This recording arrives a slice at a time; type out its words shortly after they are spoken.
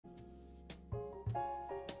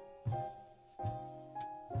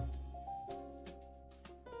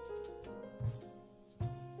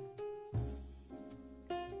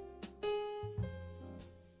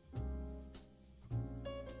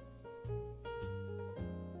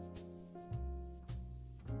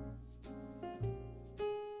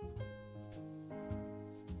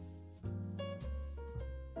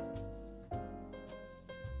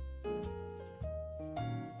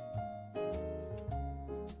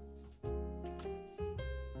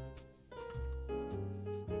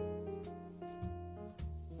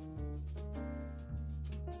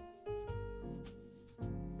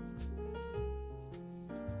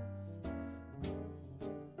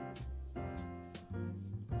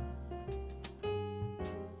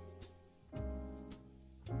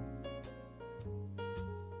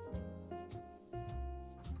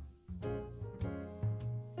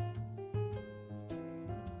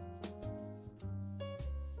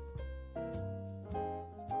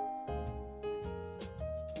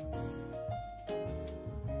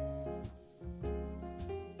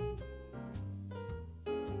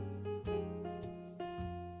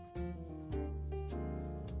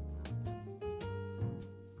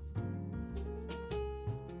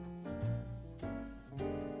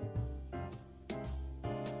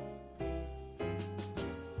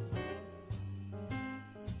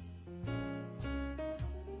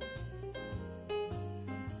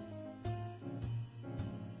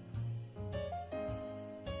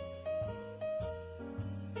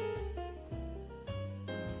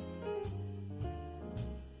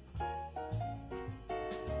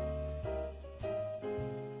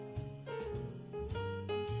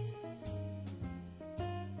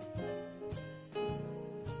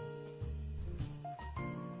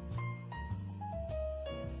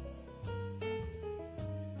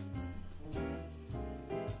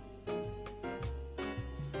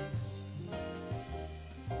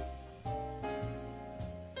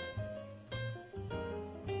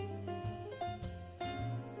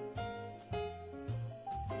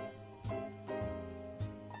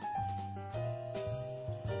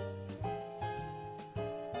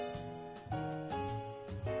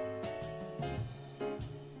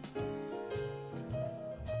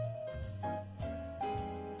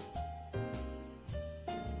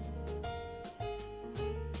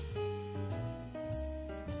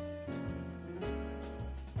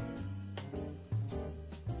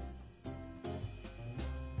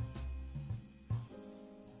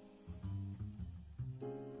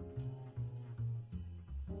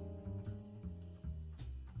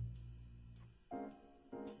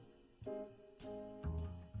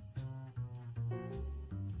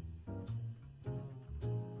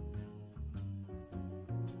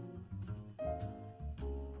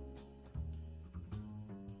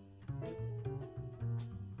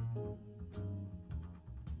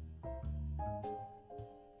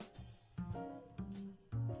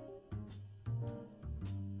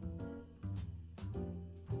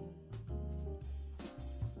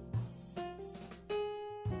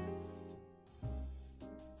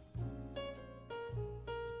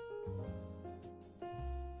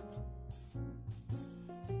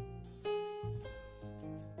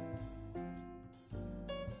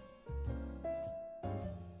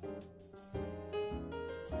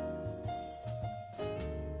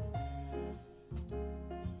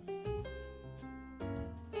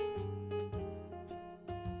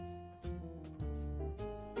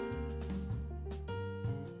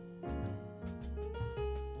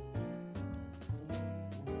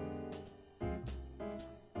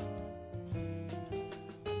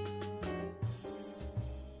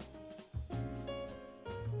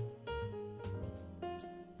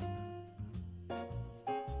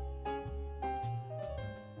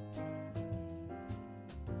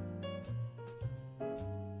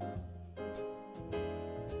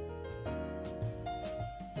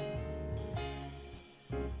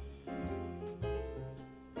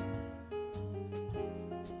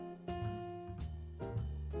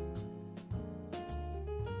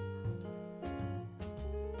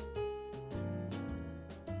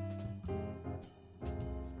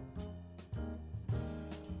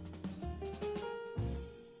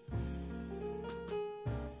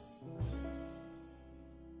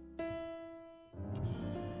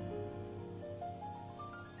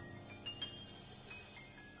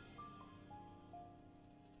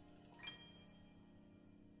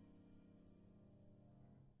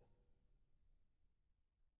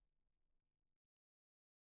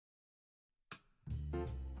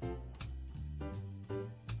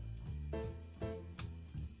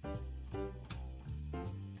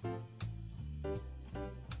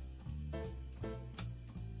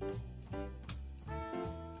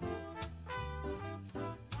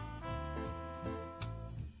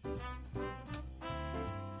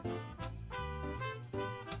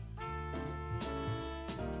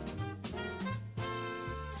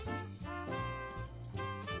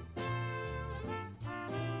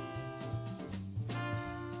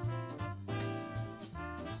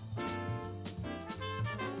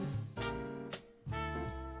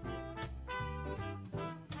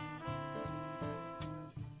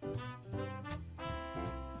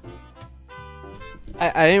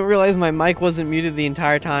I didn't realize my mic wasn't muted the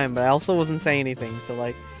entire time, but I also wasn't saying anything, so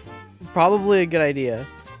like, probably a good idea.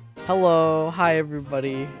 Hello, hi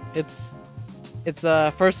everybody. It's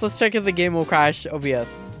first let's check if the game will crash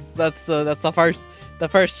OBS. That's the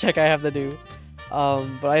first check I have to do.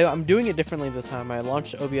 But I'm doing it differently this time. I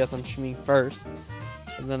launched OBS on streaming first,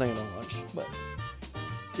 and then I'm gonna launch. But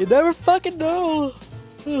you never fucking know.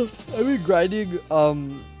 I've been grinding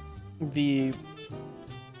the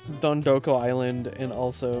Dondoko Island and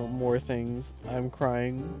also more things. I'm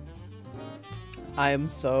crying. I am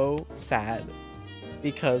so sad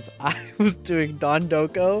because I was doing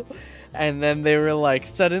Dondoko and then they were like,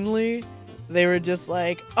 suddenly they were just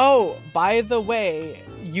like, oh, by the way,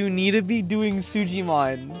 you need to be doing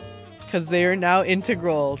Sujimon because they are now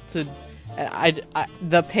integral to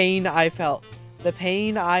the pain I felt. The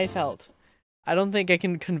pain I felt. I don't think I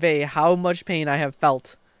can convey how much pain I have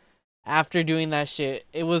felt after doing that shit.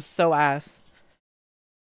 It was so ass.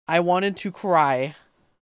 I wanted to cry.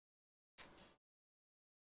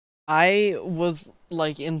 I was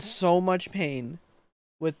like in so much pain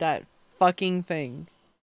with that fucking thing.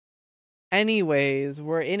 Anyways,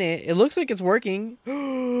 we're in it. It looks like it's working.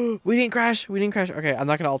 We didn't crash. We didn't crash. Okay, I'm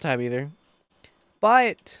not gonna alt tab either.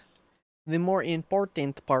 But the more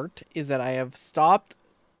important part is that I have stopped.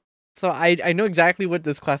 So I know exactly what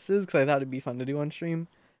this quest is because I thought it'd be fun to do on stream.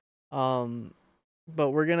 But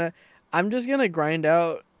I'm just gonna grind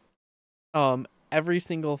out every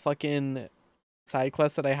single fucking side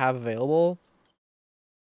quest that I have available.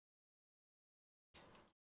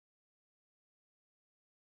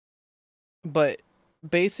 But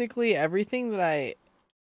basically everything that I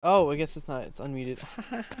guess it's not, it's unmuted.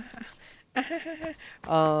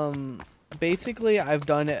 Basically I've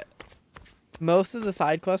done it most of the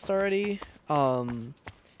side quests already. And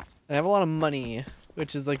I have a lot of money,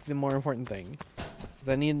 which is like the more important thing. Cause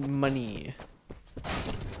I need money.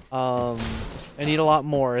 I need a lot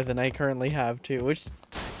more than I currently have too, which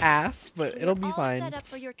ass, but it'll be fine. Set up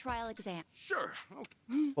for your trial exam. Sure.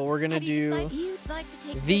 But we're gonna do Like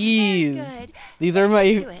these. These are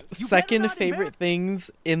my second favorite things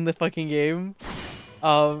in the fucking game.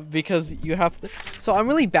 Because you have to. So I'm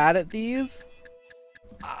really bad at these.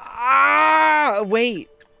 Wait.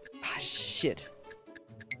 Shit.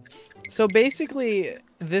 So basically,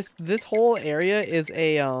 this whole area is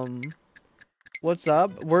a What's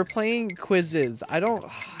up? We're playing quizzes. I don't.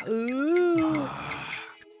 Ooh.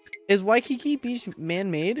 Is Waikiki Beach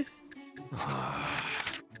man-made?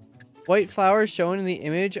 White flowers shown in the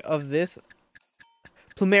image of this.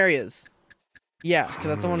 Plumerias. Yeah, because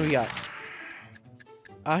that's the one we got.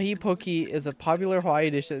 Ahi poki is a popular Hawaii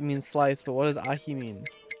dish that means slice, but what does ahi mean?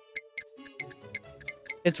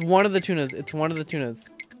 It's one of the tunas. It's one of the tunas.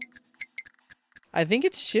 I think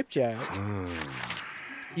it's shipjack.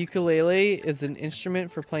 Ukulele is an instrument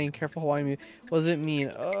for playing careful Hawaiian music. What does it mean?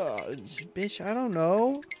 Bitch, I don't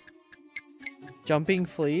know. Jumping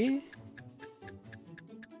flea?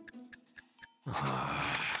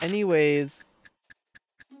 Anyways.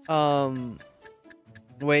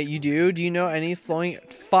 Wait, you do? Do you know any flowing?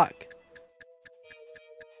 Fuck.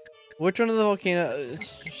 Which one of the volcano?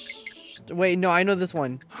 Wait, no, I know this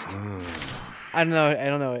one. I don't know. I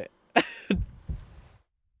don't know it.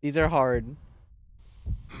 These are hard.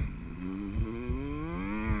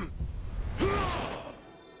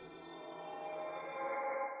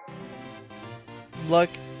 Look,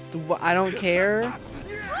 I don't care.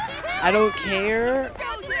 I don't care.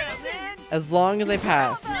 As long as I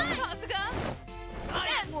pass.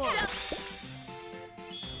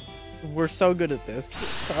 We're so good at this.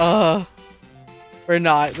 We're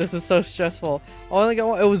not. This is so stressful. Oh, I only got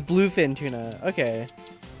one. It was bluefin tuna. Okay.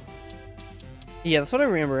 Yeah, that's what I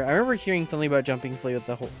remember. I remember hearing something about jumping flea with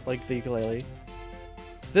the whole, like, the ukulele.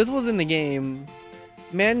 This was in the game.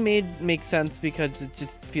 Man-made makes sense because it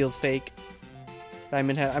just feels fake.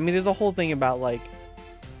 Diamond Head. I mean, there's a whole thing about, like,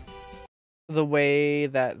 the way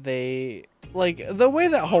that they, like, the way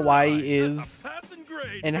that Hawaii is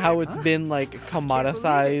and how it's been, like,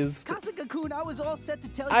 commoditized.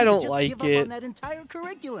 I don't like it.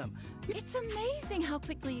 It's amazing how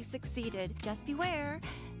quickly you succeeded. Just beware.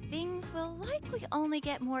 Things will likely only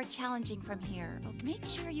get more challenging from here. Make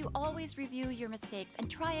sure you always review your mistakes and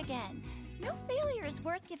try again. No failure is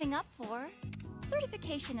worth giving up for.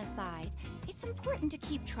 Certification aside, it's important to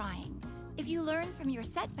keep trying. If you learn from your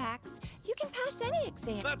setbacks, you can pass any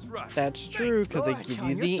exam. That's right. That's true, because they give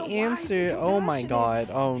you the answer. Oh my god.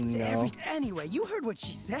 Oh no. Anyway, you heard what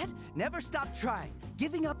she said. Never stop trying.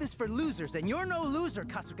 Giving up is for losers, and you're no loser,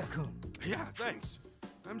 Kasuga-kun. Yeah, thanks.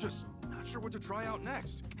 I'm just not sure what to try out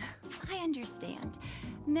next. I understand.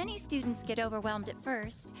 Many students get overwhelmed at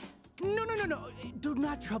first, No. Do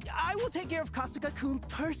not trouble. I will take care of Kasuga-kun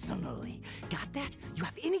personally. Got that? You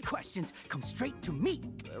have any questions, come straight to me.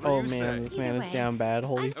 Oh man, this man is down bad.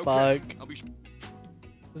 Holy fuck.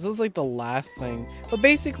 This is like the last thing. But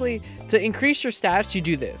basically, to increase your stats, you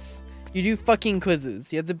do this. You do fucking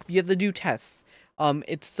quizzes. You have to do tests.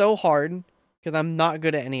 It's so hard because I'm not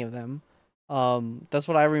good at any of them. That's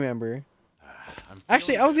what I remember.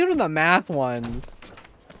 Actually, I was good with the math ones.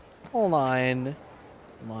 Hold on.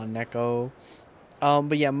 Come on, Neko.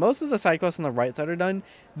 But yeah, most of the side quests on the right side are done.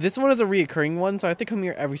 This one is a reoccurring one, so I have to come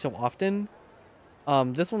here every so often.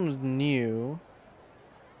 This one was new.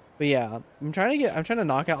 But yeah, I'm trying to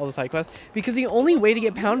knock out all the side quests because the only way to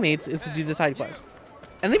get pound mates is to do the side quests.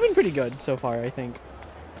 And they've been pretty good so far, I think.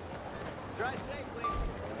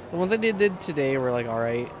 The ones I did today were like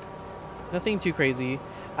alright. Nothing too crazy.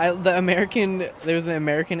 There was an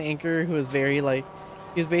American anchor who was very like,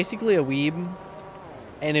 he was basically a weeb.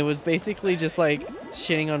 And it was basically just like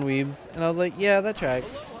shitting on weebs. And I was like, yeah, that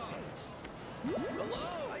tracks.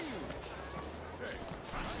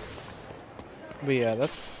 But yeah,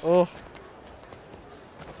 oh.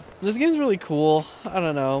 This game's really cool. I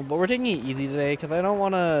don't know, but we're taking it easy today because I don't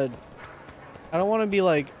want to be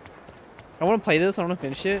like, I want to play this, I want to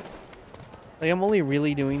finish it. Like, I'm only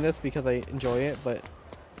really doing this because I enjoy it, but...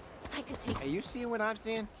 Are you seeing what I'm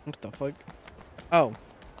seeing? What the fuck? Oh.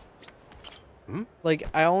 Like,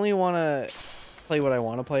 I only want to play what I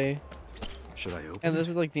want to play. Should I open And this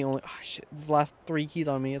is like the only... Oh, shit. This is the last 3 keys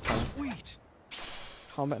on me. It's fine. Sweet.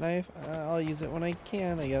 Combat knife? I'll use it when I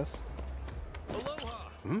can, I guess.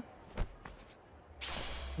 Aloha.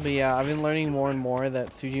 But yeah, I've been learning more and more that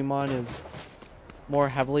Sujimon is more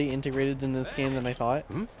heavily integrated in this game than I thought.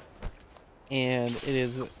 And it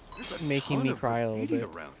is making me cry a little bit.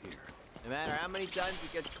 Around here. No matter how many times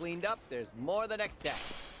it gets cleaned up, there's more the next day.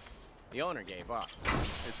 The owner gave up.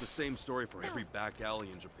 It's the same story for every back alley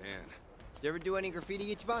in Japan. Did you ever do any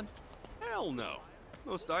graffiti, Ichiban? Hell no.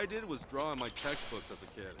 Most I did was draw in my textbooks as a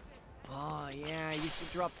kid. Oh, yeah, I used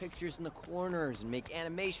to draw pictures in the corners and make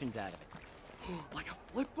animations out of it. Like a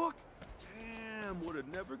flip book? Damn, would have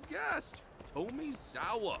never guessed.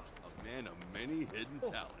 Tomizawa, a man of many hidden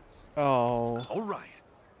talents. Oh. All right.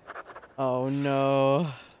 Oh no.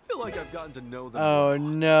 I feel like I've gotten to know them. Oh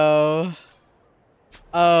no.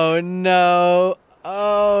 Oh no.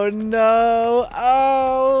 Oh no.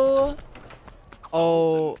 Oh.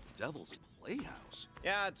 Oh. Devil's Playhouse.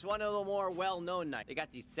 Yeah, it's one of the more well-known nights. They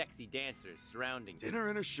got these sexy dancers surrounding Dinner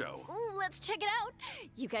and a show. Ooh, let's check it out.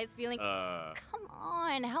 You guys feeling? Come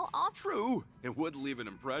on, how often? True. It would leave an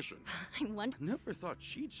impression. I wonder. Never thought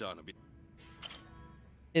Chichan would be.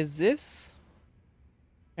 Is this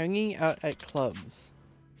hanging out at clubs?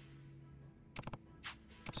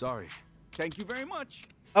 Sorry. Thank you very much.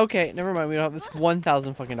 Okay, never mind. We don't have this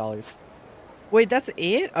 $1,000 fucking dollars. Wait, that's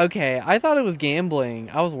it? Okay, I thought it was gambling.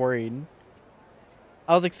 I was worried.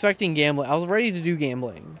 I was expecting gambling. I was ready to do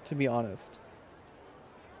gambling, to be honest.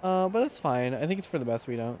 But that's fine. I think it's for the best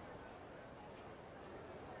we don't.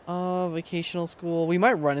 Vocational school. We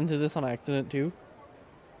might run into this on accident too.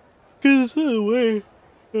 Cause it's not a way.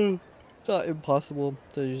 It's not impossible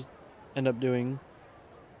to just end up doing.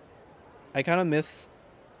 I kind of miss.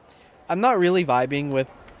 I'm not really vibing with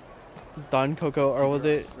Don Coco, or was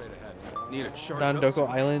it Don Doko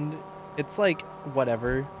Island? It's like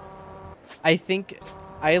whatever. I think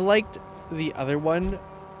I liked the other one,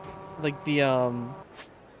 like the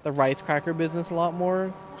rice cracker business a lot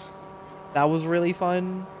more. That was really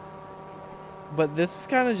fun. But this is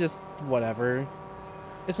kind of just whatever.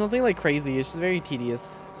 It's nothing like crazy. It's just very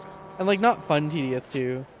tedious. And like not fun tedious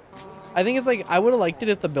too. I think it's like I would have liked it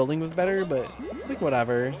if the building was better, but it's like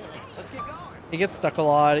whatever. Let's get going. It gets stuck a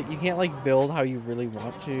lot. You can't like build how you really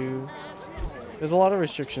want to. There's a lot of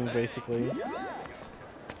restrictions basically.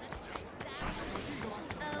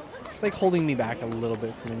 It's like holding me back a little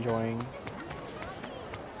bit from enjoying.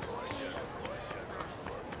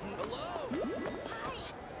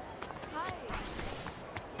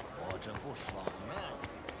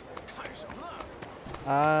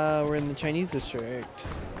 We're in the Chinese district.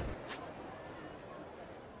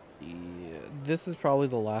 Yeah, this is probably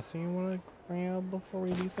the last thing I want to grab before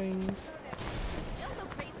we do things. Don't go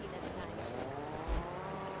crazy this time.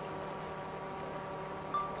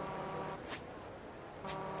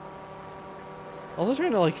 Also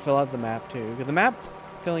trying to like fill out the map too, because the map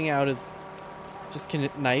filling out is just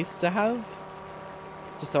nice to have.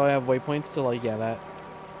 Just so I have waypoints to like, yeah, that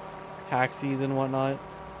taxis and whatnot.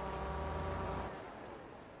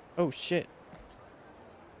 Oh shit.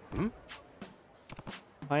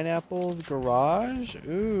 Pineapples garage?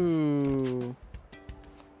 Ooh.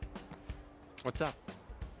 What's up?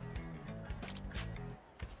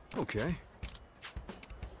 Okay.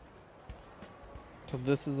 So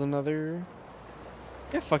this is another.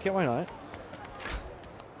 Yeah, fuck it, why not?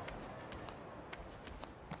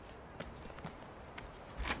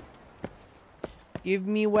 Give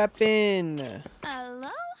me weapon.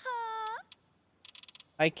 Aloha!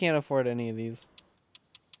 I can't afford any of these.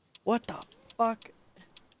 What the fuck?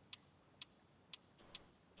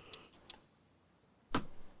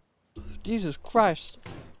 Jesus Christ.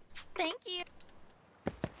 Thank you.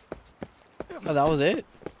 Oh, that was it?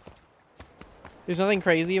 There's nothing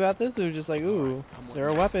crazy about this? It was just like, ooh, there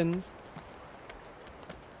are weapons.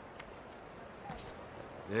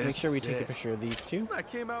 Make sure we take a picture of these two. That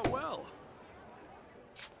came out well.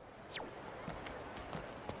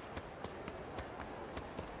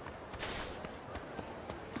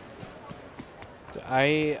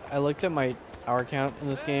 I looked at my hour count in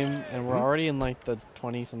this game, and we're already in like the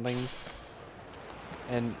 20 somethings,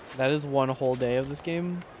 and that is one whole day of this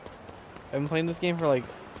game. I've been playing this game for like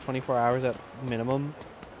 24 hours at minimum,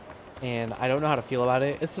 and I don't know how to feel about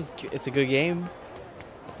it. It's a good game,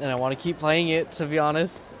 and I want to keep playing it, to be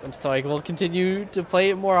honest, and so I will continue to play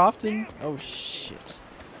it more often. Oh shit,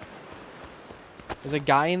 there's a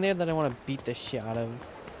guy in there that I want to beat the shit out of.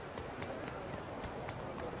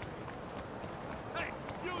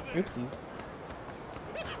 Oopsies.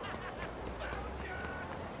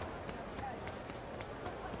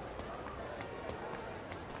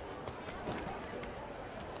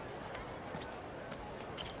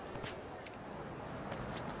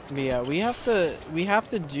 But yeah, we have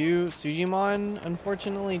to do Sujimon,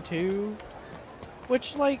 unfortunately, too.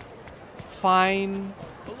 Which, like, fine,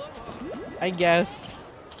 I guess.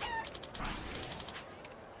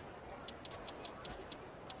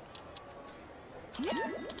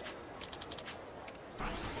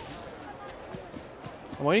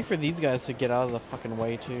 I'm waiting for these guys to get out of the fucking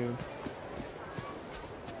way, too.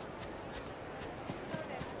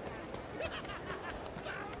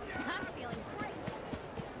 I'm feeling great.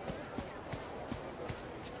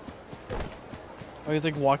 Oh, he's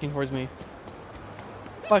like walking towards me.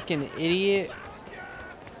 Fucking idiot.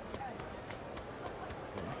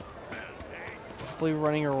 Hopefully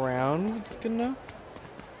running around is good enough.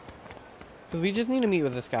 Because we just need to meet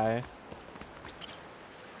with this guy.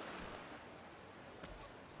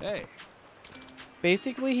 Hey.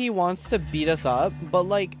 Basically, he wants to beat us up, but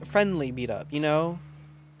like friendly beat up, you know?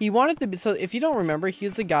 He wanted to be, so if you don't remember,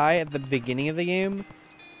 he's the guy at the beginning of the game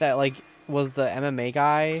that like was the MMA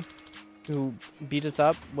guy who beat us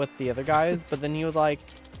up with the other guys, but then he was like,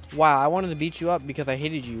 wow, I wanted to beat you up because I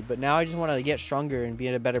hated you, but now I just want to get stronger and be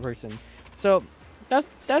a better person. So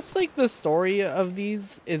that's like the story of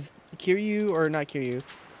these, is Kiryu, or not Kiryu,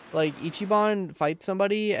 like Ichiban fights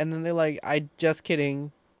somebody and then they're like, I just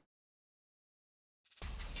kidding.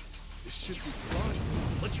 This should be fun.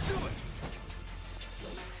 Let's do it.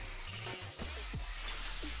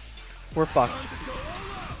 We're fucked.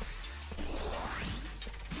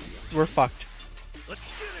 We're fucked. Let's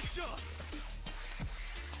get it done.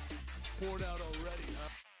 Poured out already,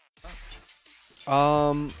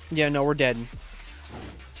 huh? Yeah, no, we're dead.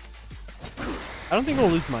 I don't think we'll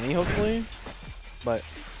lose money, hopefully, but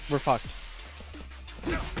we're fucked.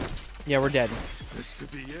 Yeah, we're dead. This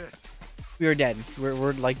could be it. We are dead.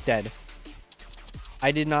 We're like dead.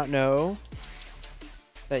 I did not know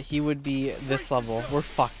that he would be this level. We're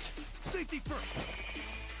fucked. Safety first.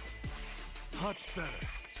 Much better.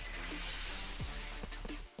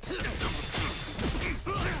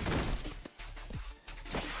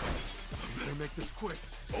 Better make this quick.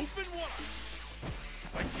 Open wide.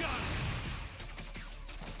 I got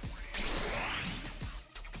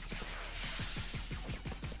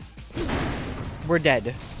it. We're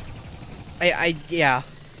dead. Yeah.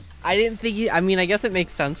 I didn't think he, I mean, I guess it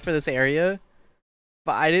makes sense for this area,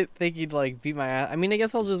 but I didn't think he'd like beat my ass. I mean, I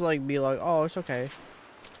guess I'll just like be like, oh, it's okay. If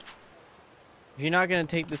you're not gonna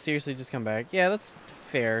take this seriously, just come back. Yeah, that's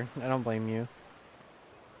fair. I don't blame you.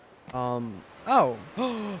 Oh,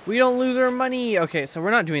 we don't lose our money. Okay, so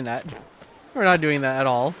we're not doing that. We're not doing that at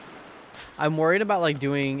all. I'm worried about like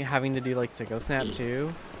having to do like Sicko Snap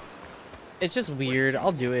too. It's just weird.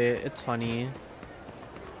 I'll do it. It's funny.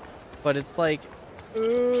 But it's like,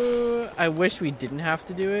 I wish we didn't have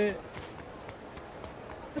to do it.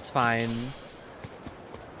 It's fine.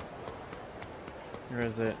 Where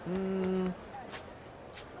is it?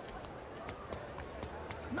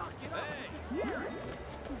 Knock it out.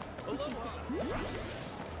 Aloha.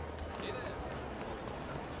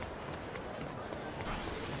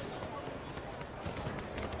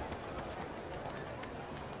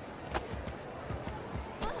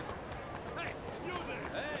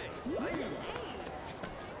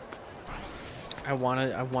 I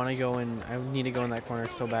wanna go in. I need to go in that corner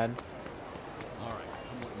so bad. All right,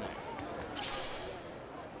 I'm with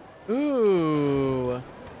Meg. Ooh.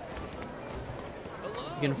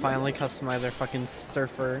 You can finally customize their fucking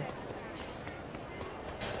surfer.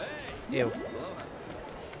 Ew.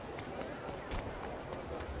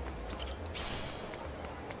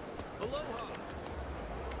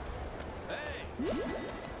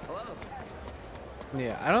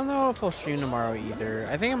 Yeah, I don't know if I'll stream tomorrow either.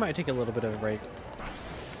 I think I might take a little bit of a break.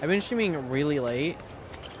 I've been streaming really late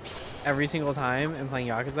every single time and playing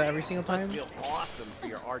Yakuza every single time. Must feel awesome for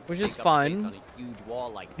your art to Which is take up fun. space on a huge wall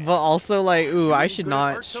like that. But also like, ooh, I You should good at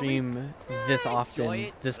not art, Toby? stream this I enjoy often,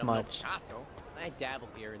 it, this but I'm no much. Picasso. I dabble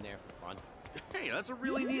here and there for fun. Hey, that's a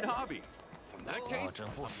really neat hobby. In that case, I'm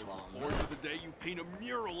looking forward to the day you paint a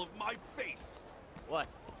mural of my face. What?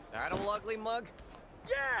 That old ugly mug?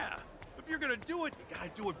 Yeah! If you're gonna do it, you gotta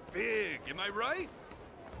do it big, am I right?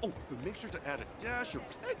 Oh, but make sure to add a dash of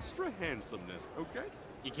extra handsomeness, okay?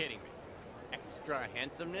 You kidding me? Extra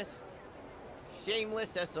handsomeness?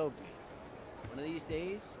 Shameless SOB. One of these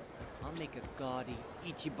days, I'll make a gaudy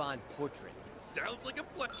Ichiban portrait. Sounds like a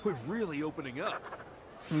plan. We're really opening up.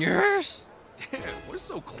 Yes! Damn, we're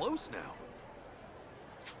so close now.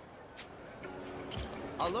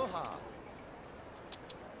 Aloha.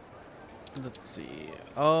 Let's see.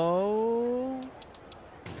 Oh.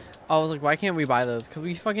 I was like, why can't we buy those? Because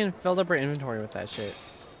we fucking filled up our inventory with that shit.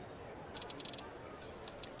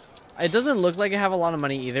 It doesn't look like I have a lot of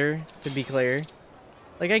money either, to be clear.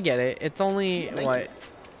 Like, I get it. It's only, what?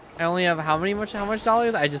 I only have how much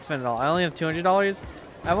dollars? I just spent it all. I only have $200.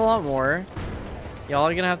 I have a lot more. Y'all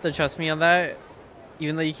are gonna have to trust me on that,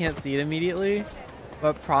 even though you can't see it immediately.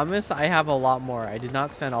 But promise, I have a lot more. I did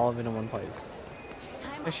not spend all of it in one place.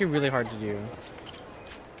 Actually really hard to do.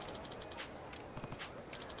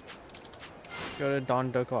 Go to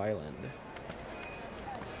Dondoko Island.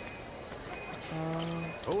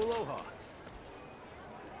 Aloha.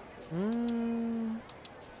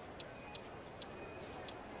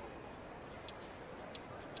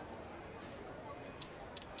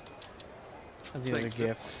 These are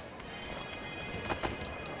gifts.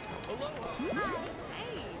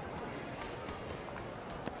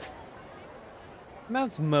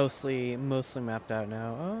 Map's mostly mapped out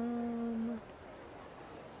now.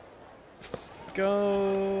 Let's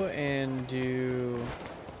go and do.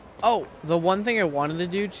 Oh, the one thing I wanted to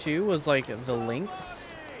do too was like the links.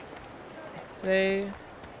 I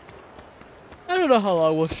don't know how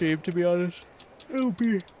long we'll stream, to be honest. It'll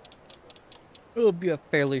be a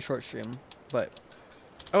fairly short stream, but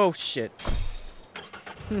oh shit.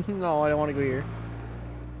 No, I don't want to go here.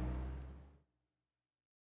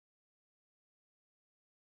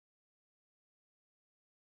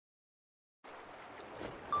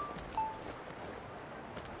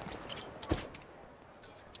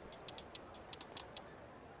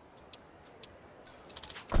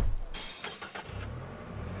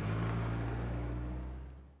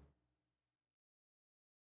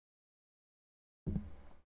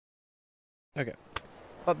 Okay,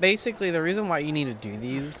 but basically the reason why you need to do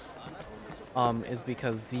these is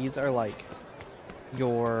because these are like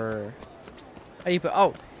your how do you put,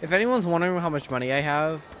 oh, if anyone's wondering how much money I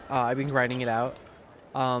have, I've been writing it out.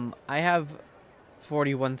 I have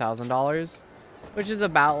 $41,000, which is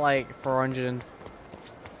about like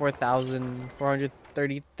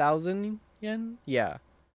 430,000 yen. Yeah,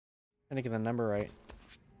 I think get the number right.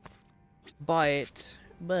 But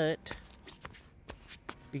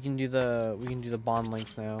we can do the bond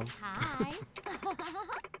links now. Hi.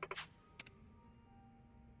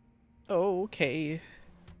 Okay.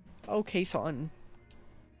 Okay, son.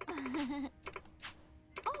 Oh.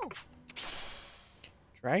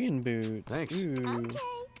 Dragon boots. Thanks. Ooh. Okay.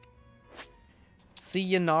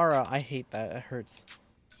 Sayonara. I hate that. It hurts.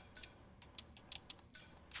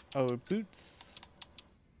 Oh, boots.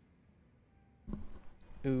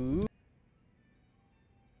 Ooh.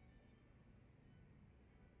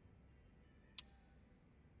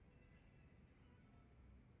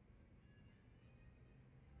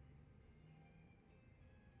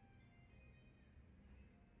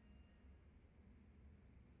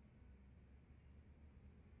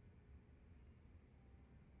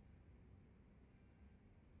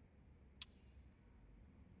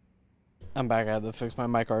 I'm back. I had to fix my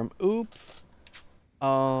mic arm. Oops.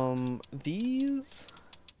 These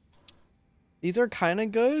are kind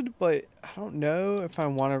of good, but I don't know if I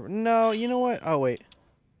want to. No, you know what? Oh wait,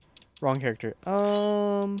 wrong character.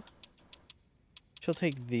 She'll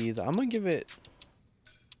take these. I'm gonna give it.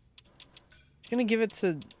 To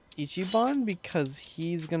Ichiban because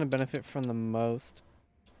he's gonna benefit from the most.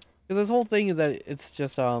 Because his whole thing is that it's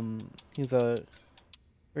just, he's a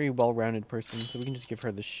very well-rounded person, so we can just give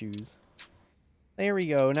her the shoes. There we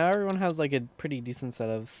go. Now everyone has, like, a pretty decent set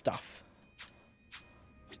of stuff.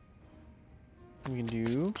 We can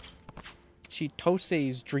do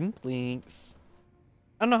Chitose's drink links.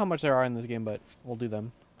 I don't know how much there are in this game, but we'll do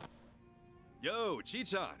them. Yo,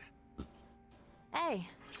 Chichan. Hey,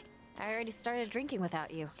 I already started drinking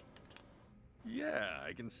without you. Yeah,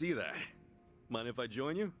 I can see that. Mind if I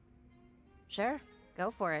join you? Sure,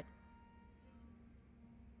 go for it.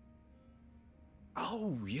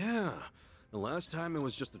 Oh, yeah. The last time it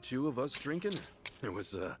was just the two of us drinking, there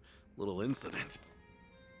was a little incident.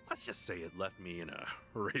 Let's just say it left me in a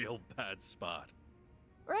real bad spot.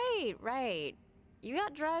 Right. You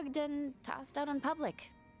got drugged and tossed out in public.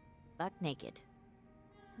 Buck naked.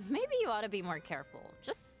 Maybe you ought to be more careful,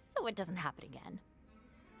 just so it doesn't happen again.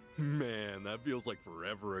 Man, that feels like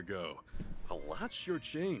forever ago. A lot sure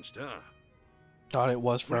changed, huh? God, it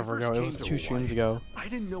was forever ago. It was 2 streams ago. I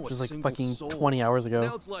didn't know Which a was like single fucking soul. 20 hours ago.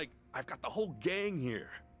 Now it's like I've got the whole gang here.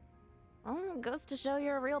 Well, it goes to show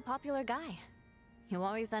you're a real popular guy. You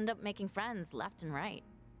always end up making friends left and right.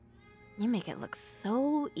 You make it look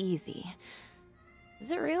so easy.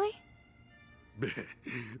 Is it really?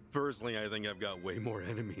 Personally, I think I've got way more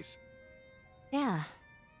enemies. Yeah,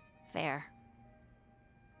 fair.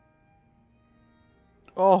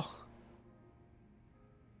 Oh,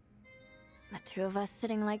 The two of us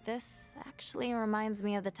sitting like this actually reminds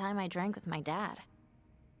me of the time I drank with my dad.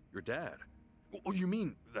 Your dad? Oh, you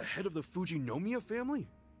mean the head of the Fujinomiya family?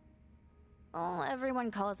 Well,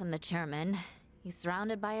 everyone calls him the chairman. He's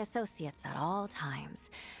surrounded by associates at all times.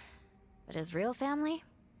 But his real family?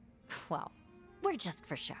 Well, we're just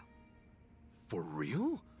for show. For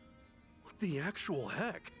real? What the actual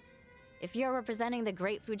heck? If you're representing the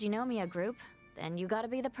great Fujinomiya group, then you gotta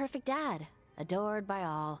be the perfect dad, adored by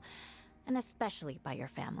all, and especially by your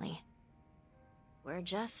family. We're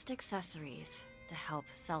just accessories to help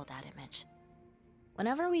sell that image.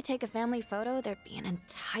 Whenever we take a family photo, there'd be an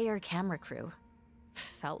entire camera crew.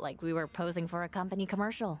 Felt like we were posing for a company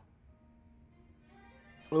commercial.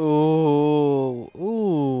 ooh,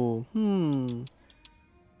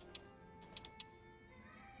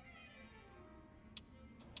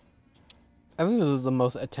 I think this is the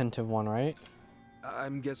most attentive one, right?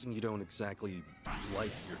 I'm guessing you don't exactly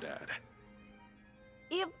like your dad.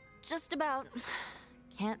 Yep, just about.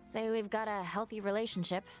 Can't say we've got a healthy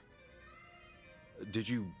relationship. Did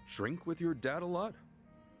you drink with your dad a lot?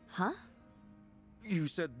 Huh? You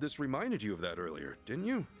said this reminded you of that earlier, didn't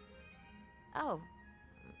you? Oh,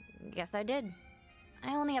 guess I did.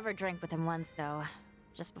 I only ever drank with him once, though,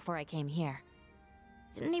 just before I came here.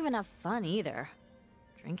 Didn't even have fun either.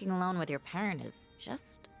 Drinking alone with your parent is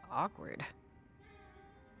just awkward.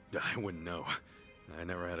 I wouldn't know. I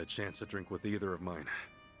never had a chance to drink with either of mine.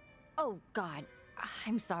 Oh, God.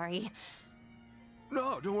 I'm sorry.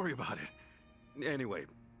 No, don't worry about it. Anyway,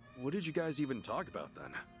 what did you guys even talk about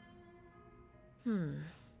then?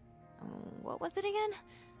 What was it again?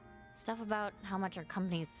 Stuff about how much our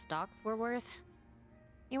company's stocks were worth?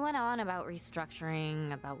 He went on about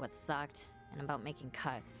restructuring, about what sucked, and about making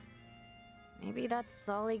cuts. Maybe that's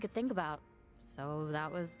all he could think about, so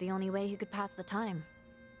that was the only way he could pass the time.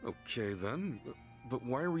 Okay then, but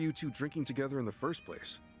why were you two drinking together in the first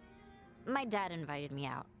place? My dad invited me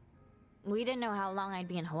out. We didn't know how long I'd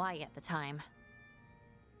be in Hawaii at the time.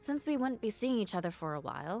 Since we wouldn't be seeing each other for a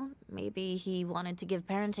while, maybe he wanted to give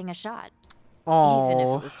parenting a shot. Oh, Even if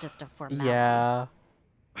it was just a formality. yeah.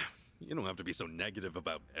 You don't have to be so negative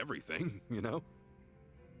about everything, you know?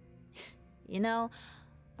 You know,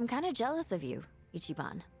 I'm kind of jealous of you,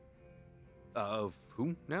 Ichiban. Of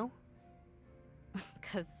who now?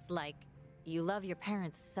 'Cause, like, you love your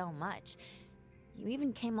parents so much. You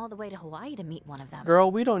even came all the way to Hawaii to meet one of them.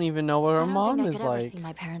 Girl, we don't even know what our I don't mom think I is could ever like. see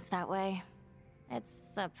my parents that way.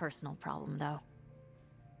 It's a personal problem, though.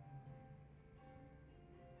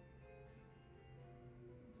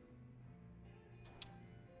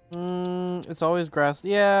 It's always grass.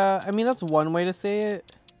 Yeah, I mean, that's one way to say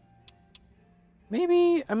it.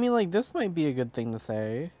 Maybe, I mean, like, this might be a good thing to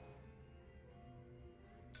say.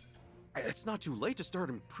 It's not too late to start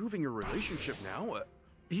improving your relationship now.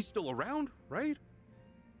 He's still around, right?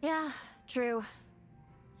 Yeah, true.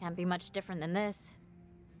 Can't be much different than this.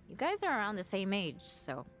 You guys are around the same age,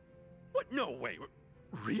 so... What? No, wait.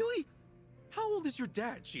 Really? How old is your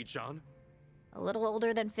dad, Chi-chan? A little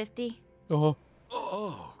older than 50? Oh.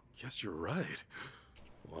 Oh, guess you're right.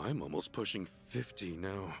 Well, I'm almost pushing 50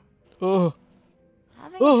 now. Oh.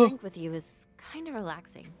 Having a drink with you is kind of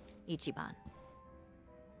relaxing, Ichiban.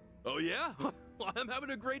 Oh, yeah? Well, I'm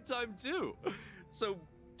having a great time, too. So,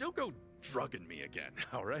 don't go drugging me again,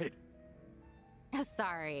 all right?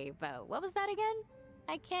 Sorry, but what was that again?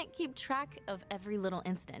 I can't keep track of every little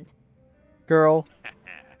incident. Girl.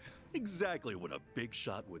 Exactly what a big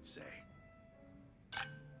shot would say.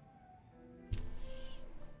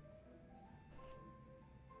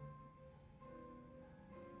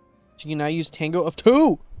 She can now use Tango of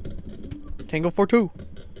 2. Tango for 2.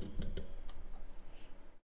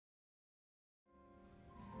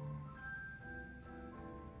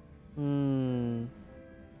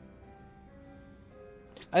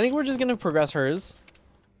 I think we're just gonna progress hers.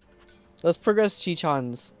 Let's progress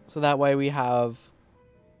Chi-chan's, so that way we have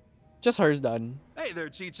just hers done. Hey there,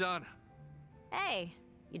 Chi-chan. Hey,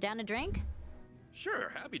 you down to drink?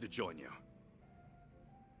 Sure, happy to join you.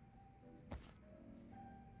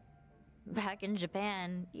 Back in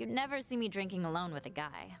Japan, you'd never see me drinking alone with a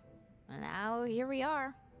guy. And now, here we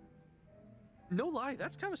are. No lie,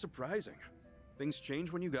 that's kind of surprising. Things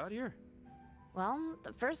changed when you got here? Well,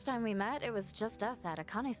 the first time we met, it was just us at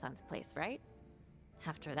Akane-san's place, right?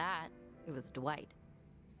 After that, it was Dwight.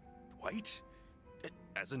 Dwight?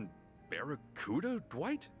 As in Barracuda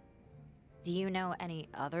Dwight? Do you know any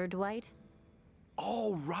other Dwight?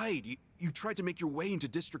 Oh, right. You tried to make your way into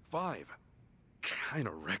District 5. Kinda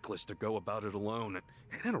reckless to go about it alone.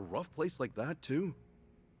 And in a rough place like that, too.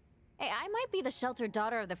 Hey, I might be the sheltered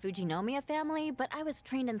daughter of the Fujinomiya family, but I was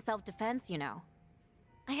trained in self-defense, you know.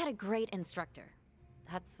 I had a great instructor.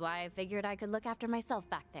 That's why I figured I could look after myself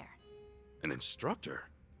back there. An instructor?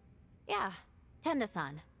 Yeah,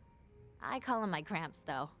 Tenda-san. I call him my Gramps,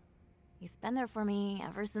 though. He's been there for me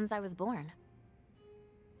ever since I was born.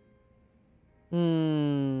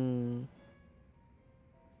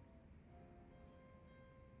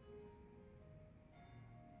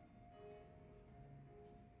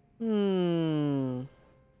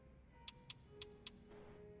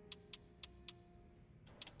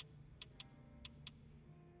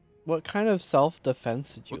 What kind of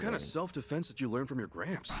self-defense did you What kind of learn? self-defense did you learn from your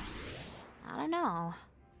Gramps? I don't know.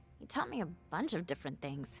 He taught me a bunch of different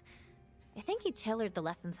things. I think he tailored the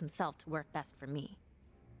lessons himself to work best for me.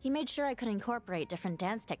 He made sure I could incorporate different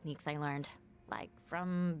dance techniques I learned, like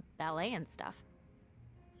from ballet and stuff.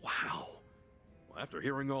 Wow. Well, after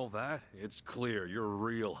hearing all that, it's clear you're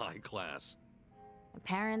real high class. My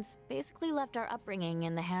parents basically left our upbringing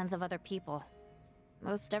in the hands of other people.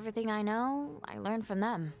 Most everything I know, I learned from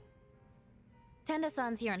them.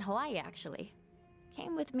 Tenda-san's here in Hawaii, actually.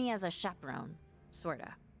 Came with me as a chaperone,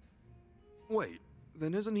 sorta. Wait,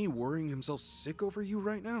 then isn't he worrying himself sick over you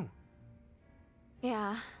right now?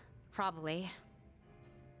 Yeah, probably.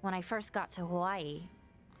 When I first got to Hawaii,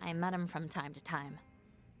 I met him from time to time.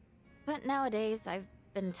 But nowadays, I've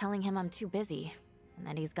been telling him I'm too busy, and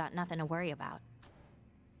that he's got nothing to worry about.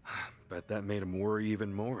 Bet that made him worry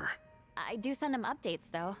even more. I do send him updates,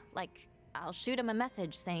 though. Like, I'll shoot him a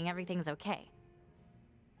message saying everything's okay.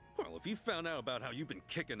 Well, if he found out about how you've been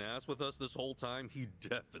kicking ass with us this whole time, he'd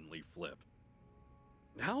definitely flip.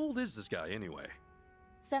 How old is this guy anyway?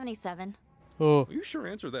 77. Oh, Well, you sure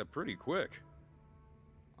answered that pretty quick.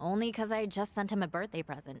 Only 'cause I just sent him a birthday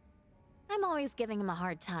present. I'm always giving him a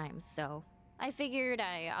hard time, so I figured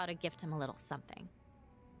I ought to gift him a little something.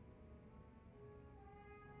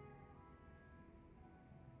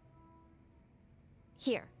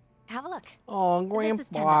 Here, have a look. oh, This is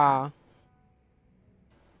Grandpa.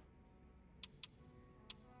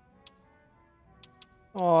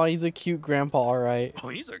 Oh, he's a cute grandpa, alright. Oh,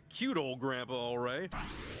 he's a cute old grandpa, all right.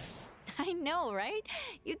 I know, right?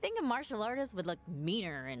 You'd think a martial artist would look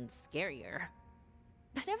meaner and scarier.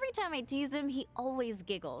 But every time I tease him, he always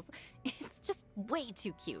giggles. It's just way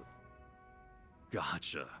too cute.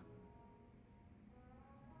 Gotcha.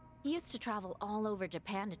 He used to travel all over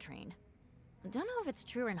Japan to train. I don't know if it's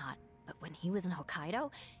true or not, but when he was in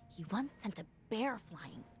Hokkaido, he once sent a bear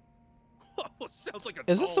flying. Oh, sounds like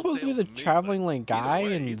a Is this tall supposed to be tale the me, but traveling like either guy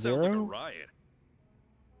way, in he sounds like a Zero? riot.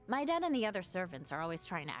 My dad and the other servants are always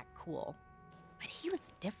trying to act cool, but he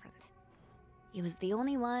was different. He was the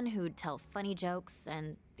only one who'd tell funny jokes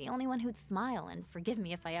and the only one who'd smile and forgive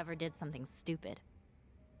me if I ever did something stupid.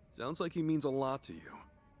 Sounds like he means a lot to you.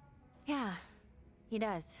 Yeah, he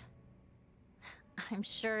does. I'm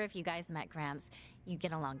sure if you guys met Gramps, you'd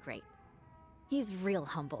get along great. He's real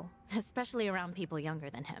humble, especially around people younger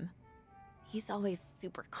than him. He's always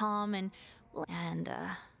super calm and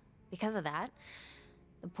because of that,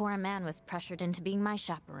 the poor man was pressured into being my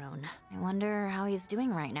chaperone. I wonder how he's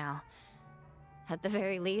doing right now. At the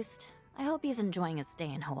very least, I hope he's enjoying his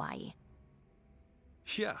stay in Hawaii.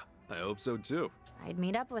 Yeah, I hope so too. I'd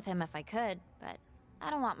meet up with him if I could, but I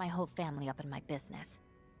don't want my whole family up in my business.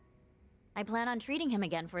 I plan on treating him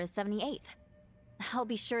again for his 78th. I'll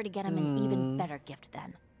be sure to get him an even better gift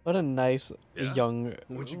then. What a nice Yeah? young,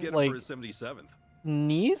 What'd you get like, him for his 77th?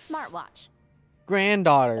 niece? Smartwatch.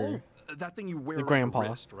 Granddaughter. Oh, that thing you wear The on grandpa. the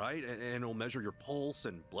wrist, right? And it'll measure your pulse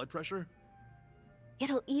and blood pressure?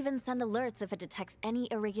 It'll even send alerts if it detects any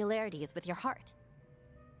irregularities with your heart.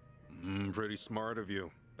 Pretty smart of you.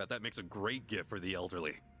 Bet that makes a great gift for the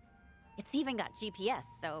elderly. It's even got GPS,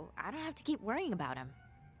 so I don't have to keep worrying about him.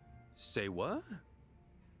 Say what?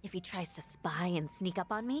 If he tries to spy and sneak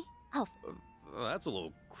up on me, I'll... That's a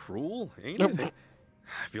little cruel, ain't Nope. it?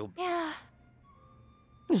 I feel... Yeah.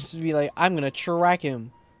 Just be like, I'm gonna track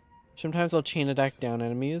him. Sometimes I'll chain attack down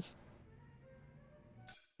enemies.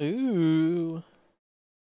 Ooh.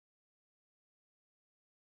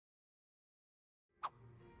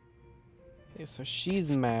 Okay, so she's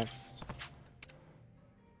maxed.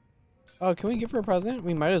 Oh, can we give her a present?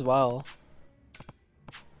 We might as well.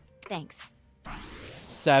 Thanks.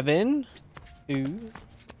 7. Ooh.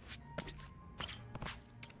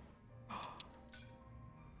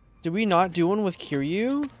 Did we not do one with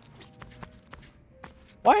Kiryu?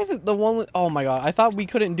 Why is it the one with... Oh my god, I thought we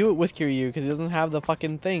couldn't do it with Kiryu because he doesn't have the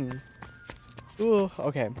fucking thing. Ooh,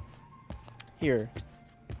 okay. Here.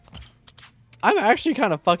 I'm actually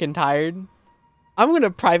kind of fucking tired. I'm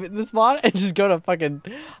gonna private this mod and just go to fucking...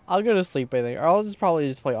 I'll go to sleep, I think. Or I'll just probably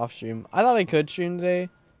just play off stream. I thought I could stream today.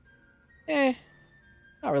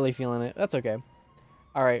 Not really feeling it. That's okay.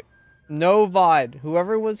 Alright. No VOD.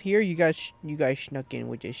 Whoever was here, you guys snuck in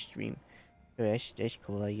with this stream. So that's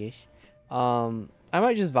cool, I guess. I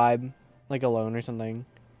might just vibe, like, alone or something.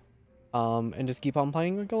 And just keep on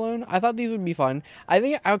playing, like, alone. I thought these would be fun. I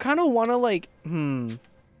think I kind of want to, like,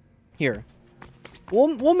 Here.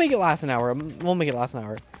 We'll make it last an hour. We'll make it last an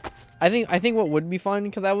hour. I think what would be fun,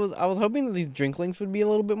 because I was hoping that these drink links would be a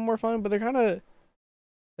little bit more fun, but they're kind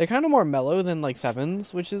of more mellow than, like,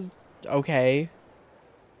 Sevens, which is okay.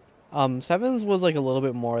 Sevens was, like, a little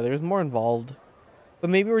bit more. There's more involved. But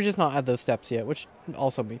maybe we're just not at those steps yet, which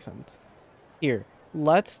also makes sense. Here.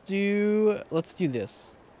 Let's do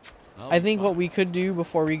this. I think what we could do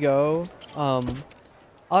before we go, I'll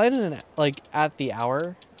end it, like, at the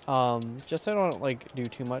hour. Just so I don't, like, do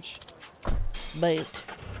too much. But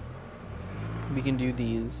we can do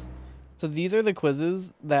these. So these are the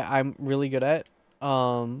quizzes that I'm really good at.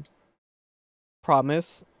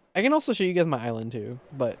 Promise. I can also show you guys my island too,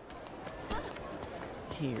 but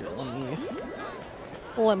here,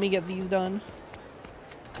 let me get these done.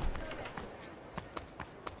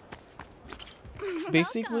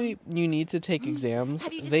 Basically, you need to take exams.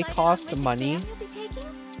 They cost money,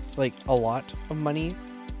 like a lot of money.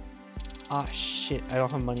 Ah, shit, I don't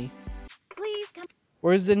have money. Please come.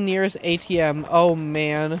 Where's the nearest ATM? Oh,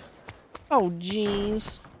 man. Oh,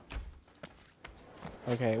 jeez.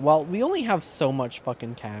 Okay, well, we only have so much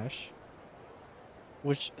fucking cash.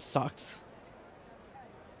 Which sucks.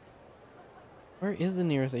 Where is the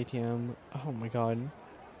nearest ATM? Oh my god.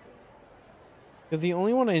 Because the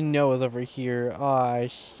only one I know is over here. Ah,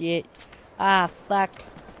 shit. Ah, fuck.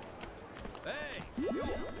 Hey!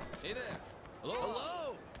 Hey there!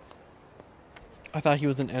 Hello! I thought he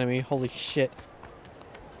was an enemy. Holy shit.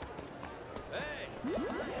 Hey!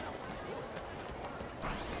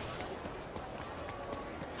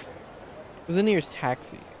 Where's the nearest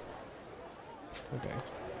taxi? Okay.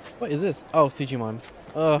 What is this? Oh, Sujimon.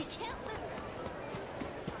 Ugh.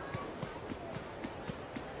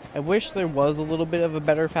 I wish there was a little bit of a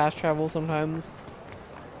better fast travel sometimes.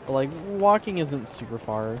 But, like, walking isn't super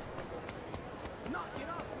far.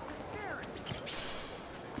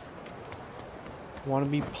 Want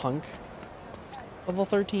to be punk? Level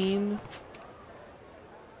 13?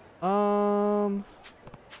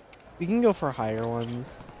 We can go for higher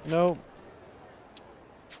ones. Nope.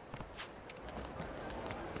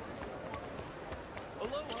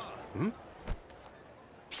 Hmm?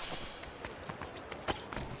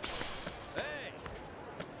 Hey!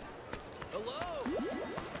 Hello!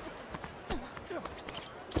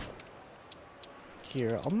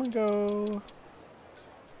 Here, I'm gonna go...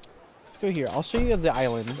 Let's go here. I'll show you the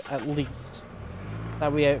island, at least.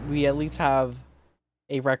 That we at least have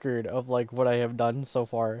a record of, like, what I have done so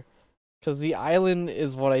far. Because the island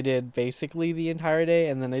is what I did basically the entire day,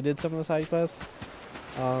 and then I did some of the side quests.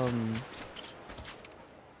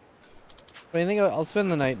 But I think I'll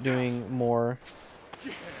spend the night doing more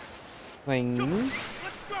things.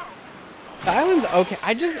 The island's okay.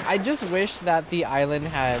 I just wish that the island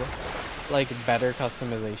had, like, better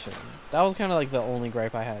customization. That was kind of like the only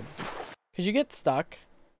gripe I had. Because you get stuck,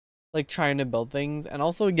 like, trying to build things, and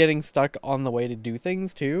also getting stuck on the way to do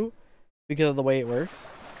things too, because of the way it works.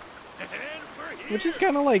 Which is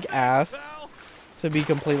kind of like ass, to be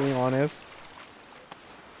completely honest.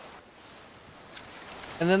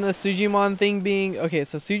 And then the Sujimon thing being... Okay,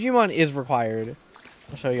 so Sujimon is required.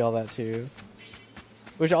 I'll show you all that too.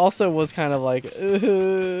 Which also was kind of like...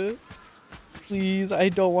 please, I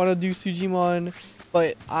don't want to do Sujimon.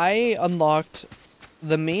 But I unlocked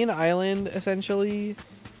the main island, essentially.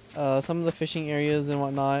 Some of the fishing areas and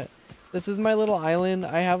whatnot. This is my little island.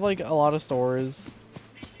 I have like a lot of stores.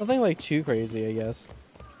 Nothing like too crazy, I guess.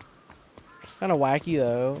 Kind of wacky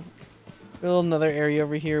though. A little another area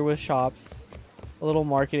over here with shops. A little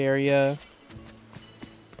market area.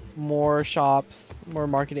 More shops. More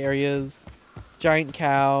market areas. Giant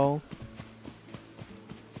cow.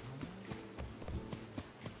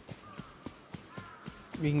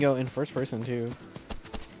 You can go in first person too.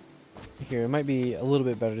 Here, it might be a little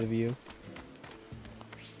bit better to view.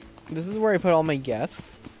 This is where I put all my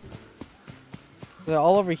guests. They're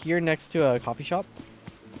all over here next to a coffee shop.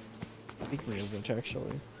 I think there isn't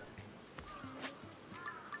actually.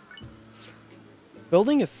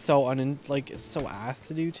 Building is so so ass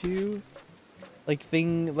to do too. Like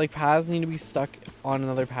paths need to be stuck on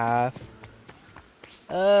another path.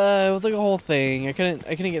 It was like a whole thing. I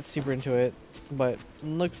couldn't get super into it, but it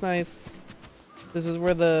looks nice. This is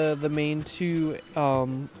where the main two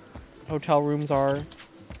hotel rooms are.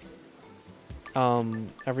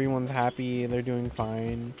 Everyone's happy and they're doing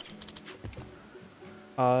fine.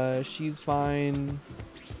 She's fine.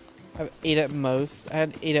 I have 8 at most. I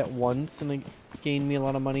had 8 at once and it gained me a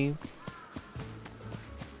lot of money.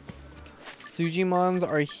 Sujimons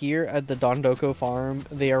are here at the Dondoko farm.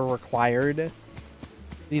 They are required.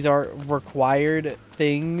 These are required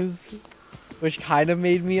things, which kind of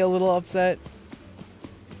made me a little upset.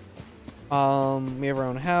 We have our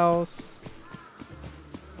own house.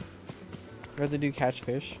 We have to do catch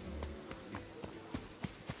fish.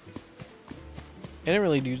 I didn't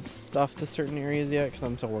really do stuff to certain areas yet because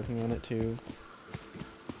I'm still working on it too.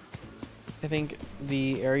 I think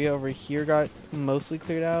the area over here got mostly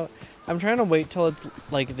cleared out. I'm trying to wait till it's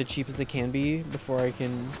like the cheapest it can be before I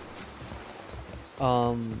can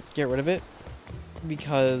get rid of it,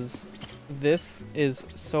 because this is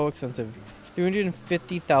so expensive.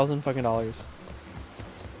 $350,000 fucking dollars.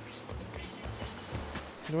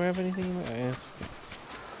 Do I have anything in my ass?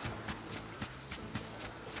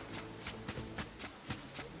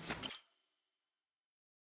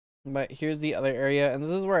 But here's the other area, and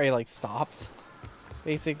this is where I like stopped,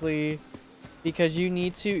 basically, because you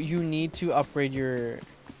need to upgrade your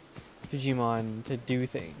Sujimon to do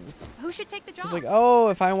things. Who should take the job? So it's like, oh,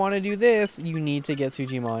 if I want to do this, you need to get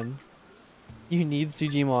Sujimon. You need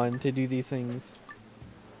Sujimon to do these things.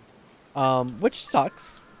 Which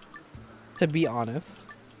sucks, to be honest.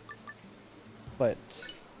 But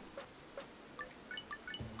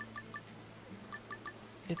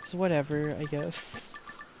it's whatever, I guess.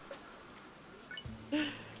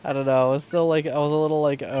 I don't know. It's still like, I was a little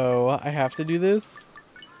like, oh, I have to do this.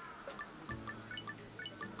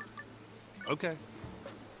 Okay.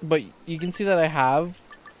 But you can see that I have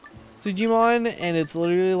Sujimon, and it's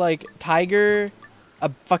literally like tiger, a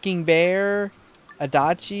fucking bear,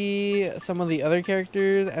 Adachi, some of the other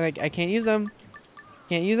characters, and I can't use them.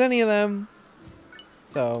 Can't use any of them.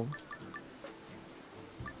 So.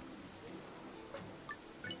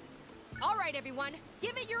 All right, everyone,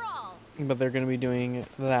 give it your all. But they're going to be doing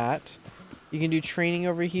that. You can do training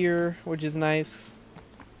over here, which is nice.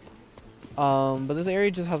 But this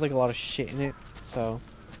area just has like a lot of shit in it, so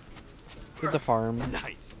get the farm.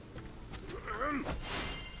 Nice.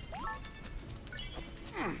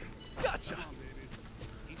 Gotcha.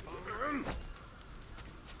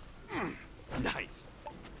 Nice.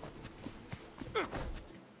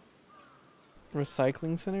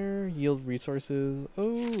 Recycling center, yield resources.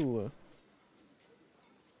 Oh.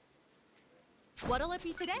 What'll it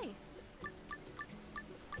be today?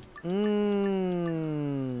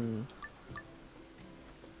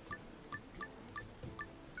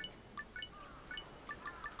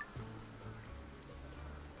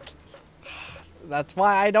 That's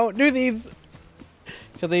why I don't do these.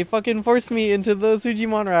 Because they fucking forced me into the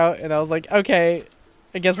Sujimon route, and I was like, okay,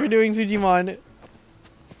 I guess we're doing Sujimon.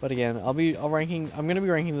 But again, I'm gonna be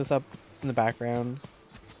ranking this up in the background.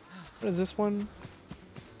 What is this one?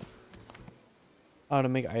 Oh, to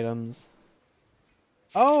make items.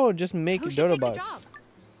 Oh, just make Dodo bucks.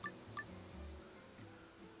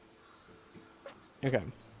 Okay.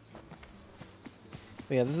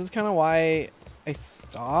 But yeah, this is kind of why I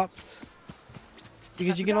stopped.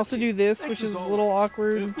 Because you can also do this, which is a little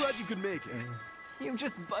awkward. I'm glad you could make it. You're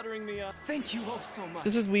just buttering me up. Thank you all so much.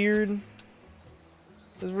 This is weird.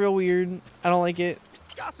 This is real weird. I don't like it.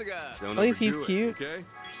 Don't At least he's overdo it, cute. Okay.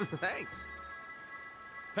 Thanks.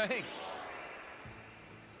 Thanks.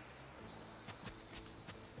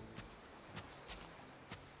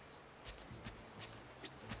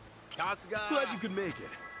 Kasuga. Glad you could make it.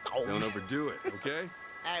 Don't overdo it, okay?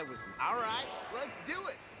 I was all right. Let's do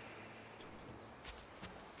it.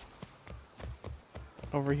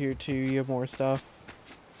 Over here too, you have more stuff.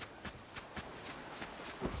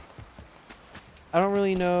 I don't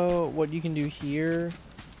really know what you can do here.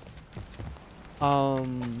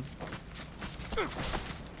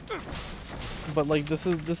 But like this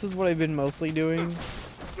is what I've been mostly doing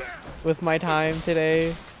with my time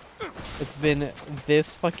today. It's been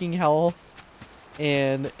this fucking hell,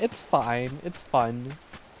 and it's fine. It's fun,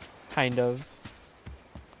 kind of.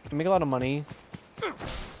 I make a lot of money.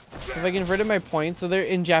 If I converted my points, so they're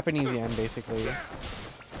in Japanese yen basically.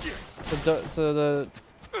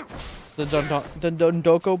 The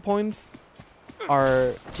Dondoko points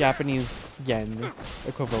are Japanese yen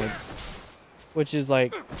equivalents, which is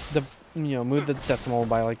like the move the decimal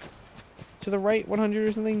by like to the right 100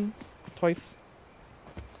 or something twice.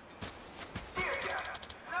 Yeah,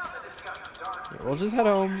 we'll just head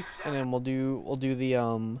home and then we'll do the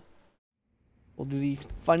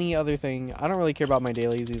funny other thing. I don't really care about my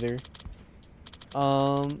dailies either.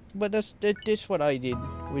 But that's what I did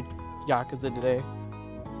with Yakuza today.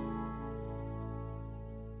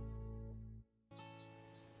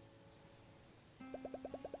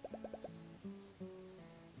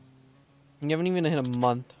 You haven't even hit a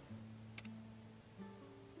month.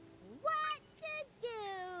 What to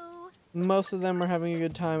do? Most of them are having a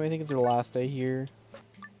good time. I think it's their last day here.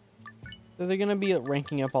 So they're gonna be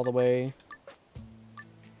ranking up all the way.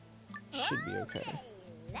 Should be okay.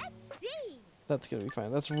 Let's see. That's gonna be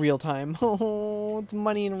fine. That's real time. Oh, it's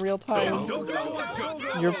money in real time.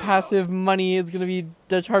 Your passive money is gonna be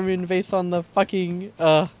determined based on the fucking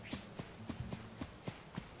I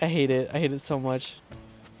hate it. I hate it so much.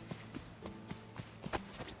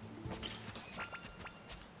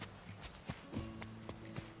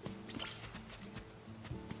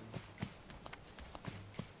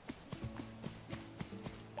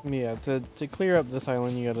 Yeah, to clear up this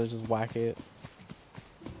island, you gotta just whack it.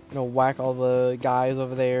 Whack all the guys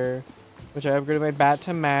over there, which I upgraded my bat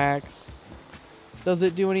to max. Does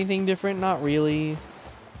it do anything different? Not really.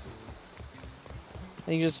 I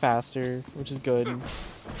think just faster, which is good.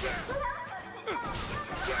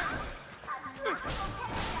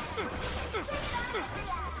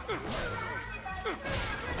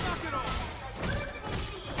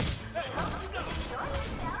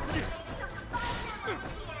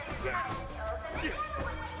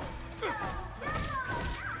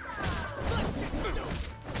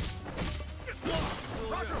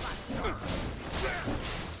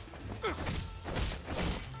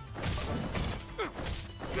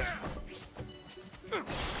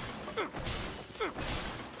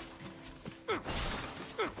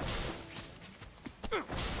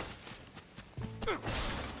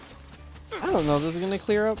 I don't know, this is gonna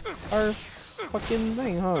clear up our fucking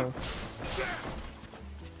thing, huh?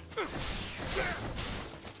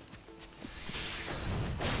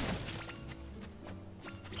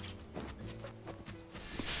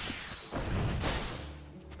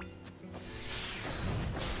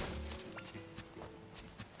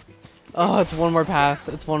 Oh, it's one more pass.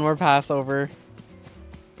 It's one more pass over.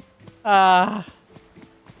 Ah.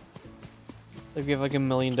 Like we have like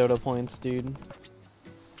 1,000,000 Dota points, dude.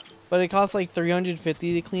 But it costs like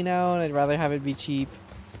 350 to clean out, and I'd rather have it be cheap.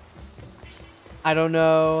 I don't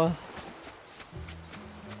know.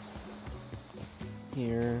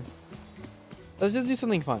 Here. Let's just do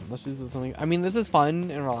something fun. Let's just do something. I mean, this is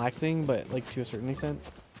fun and relaxing, but like to a certain extent.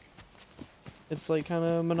 It's like kind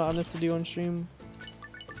of monotonous to do on stream.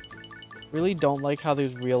 Really don't like how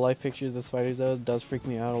there's real life pictures of spiders though. It does freak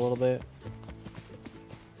me out a little bit.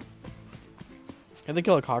 I had to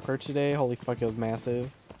kill a cockroach today. Holy fuck, it was massive.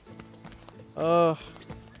 Ugh.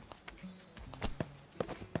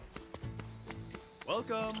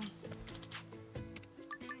 Welcome.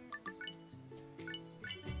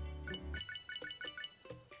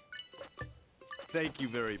 Thank you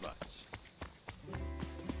very much.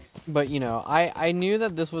 But I knew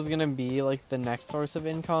that this was gonna be like the next source of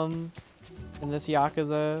income in this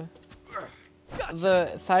Yakuza. Gotcha.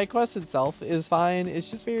 The side quest itself is fine.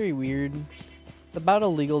 It's just very weird. It's about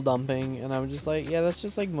illegal dumping, and I'm just like, yeah, that's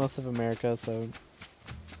just like most of America, so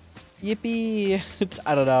yippee.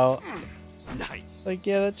 I don't know. Nice. Like,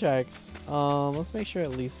 yeah, that checks. Let's make sure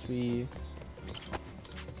at least we.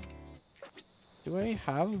 Do I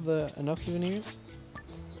have enough souvenirs?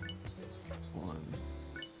 One.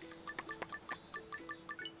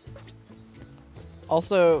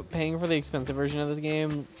 Also, paying for the expensive version of this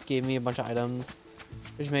game gave me a bunch of items,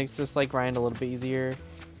 which makes this like grind a little bit easier.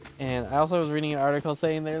 And I also was reading an article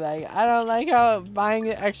saying they're like, I don't like how buying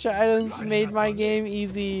extra items made my game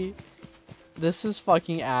easy. This is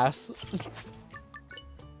fucking ass.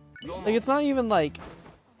 Like, it's not even like...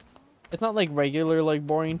 It's not like regular, like,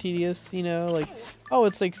 boring tedious, you know? Like, oh,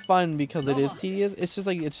 it's like fun because it is tedious. It's just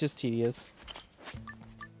like, it's just tedious.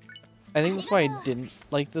 I think that's why I didn't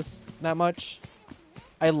like this that much.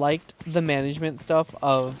 I liked the management stuff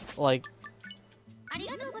of, like,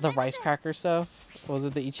 the rice cracker stuff. What was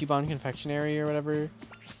it, the Ichiban confectionery or whatever?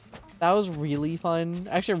 That was really fun.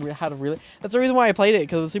 Actually, had a really... That's the reason why I played it,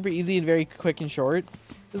 because it was super easy and very quick and short.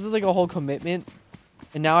 This is like a whole commitment.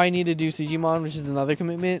 And now I need to do Sujimon, which is another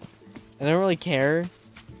commitment. And I don't really care.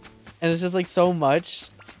 And it's just like so much.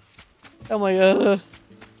 I'm like, ugh.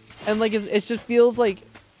 And like, it just feels like...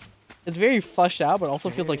 It's very fleshed out, but also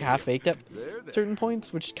feels like half-baked at certain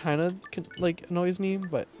points, which kind of like annoys me.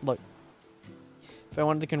 But look, if I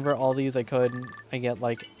wanted to convert all these, I could. I get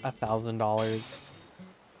like $1,000.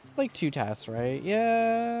 Like 2 tasks, right?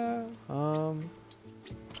 Yeah.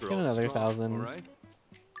 Get another 1,000.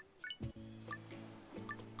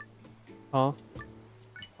 Huh?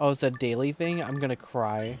 Oh, it's a daily thing? I'm gonna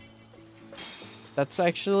cry. That's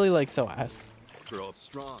actually like so ass. Grow up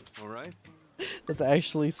strong, alright? That's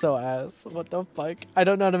actually so ass. What the fuck? I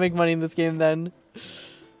don't know how to make money in this game then.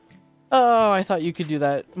 Oh, I thought you could do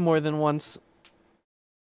that more than once.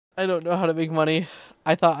 I don't know how to make money.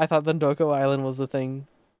 I thought the Doko Island was the thing.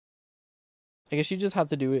 I guess you just have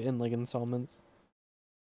to do it in like installments.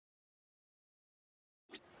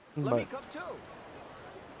 But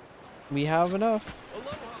we have enough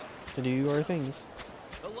to do our things.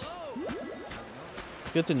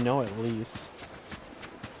 It's good to know at least.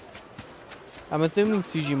 I'm assuming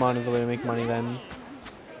Sujimon is the way to make money then.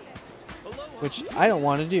 Which I don't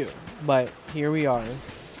want to do, but here we are.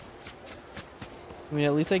 I mean,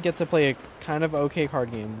 at least I get to play a kind of okay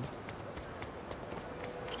card game.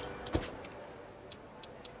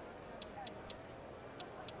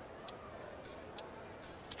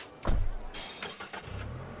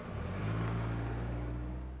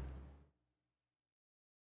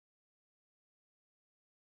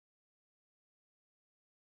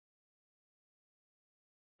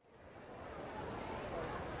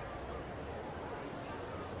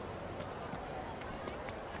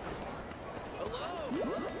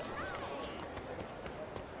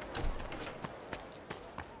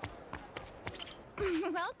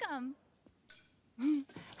 Welcome.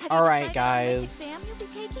 All right, guys. Exam you'll be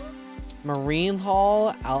taking? Marine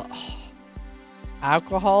Hall,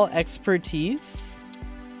 alcohol expertise.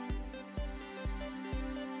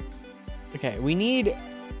 Okay, we need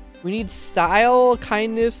style,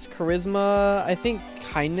 kindness, charisma. I think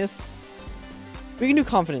kindness. We can do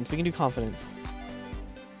confidence. We can do confidence.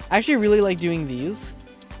 I actually really like doing these.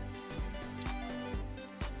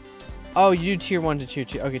 Oh, you do tier 1 to tier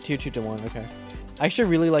 2. Okay, tier 2 to 1. Okay. I actually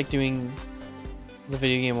really like doing the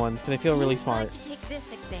video game ones because they feel really smart. Like to take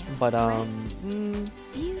this exam, But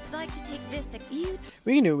you'd like to take this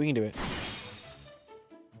we can do it. We can do it.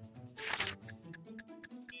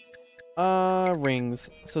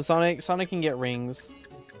 Rings. So Sonic can get rings.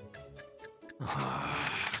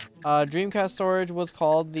 Dreamcast storage was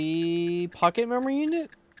called the Pocket Memory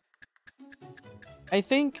Unit. I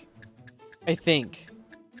think.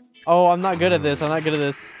 Oh, I'm not good at this.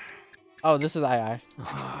 Oh, this is II.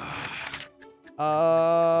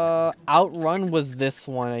 Outrun was this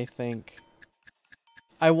one, I think.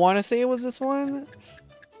 I want to say it was this one,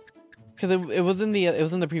 because it was in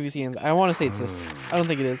the previous games. I want to say it's this. I don't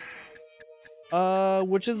think it is.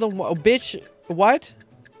 Which is the one? Oh, bitch? What?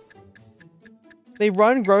 They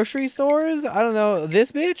run grocery stores? I don't know.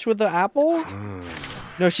 This bitch with the apple?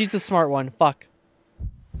 No, she's the smart one. Fuck.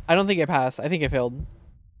 I don't think I passed. I think I failed.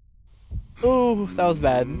 Ooh, that was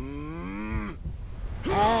bad.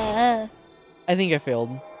 I think I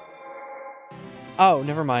failed. Oh,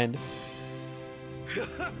 never mind.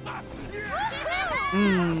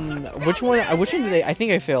 Which one did I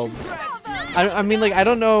think I failed. I mean, like, I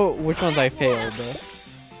don't know which ones I failed.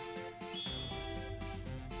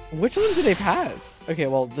 Which ones did I pass? Okay,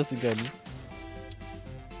 well, this is good.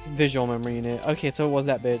 Visual memory unit. Okay, so it was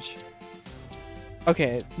that bitch.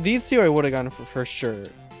 Okay, these two I would have gotten for sure.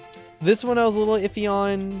 This one I was a little iffy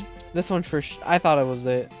on. This one I thought it was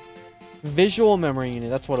it. Visual memory unit,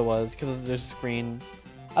 that's what it was, because there's a screen.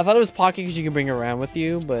 I thought it was pocket because you can bring it around with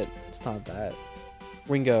you, but it's not that.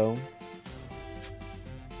 Ringo.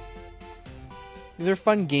 These are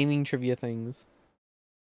fun gaming trivia things.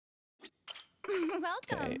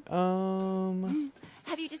 Welcome. Okay,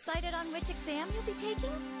 Have you decided on which exam you'll be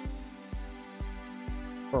taking?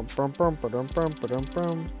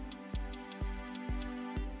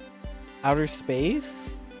 Outer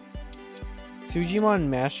space? Sujimon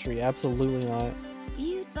mastery, absolutely not.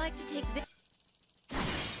 You'd like to take this.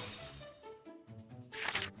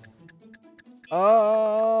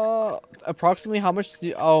 Approximately how much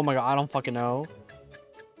do, oh my god, I don't fucking know.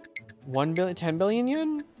 1 billion, 10 billion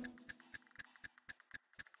yen?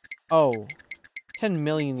 Oh, 10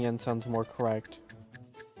 million yen sounds more correct.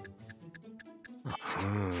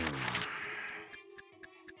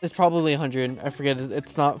 It's probably 100. I forget.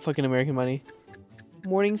 It's not fucking American money.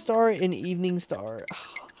 Morning star and evening star.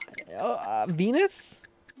 Venus?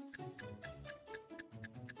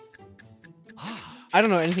 I don't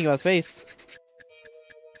know anything about space.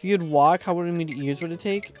 If you could walk, how many years would it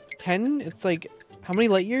take? 10? It's like, how many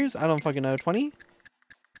light years? I don't fucking know. 20?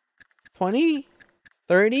 20?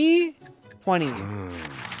 30? 20.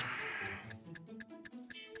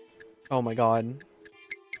 Oh my god.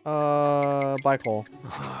 Black hole.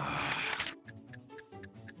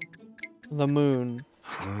 The moon.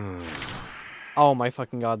 Oh my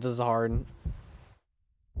fucking god, this is hard.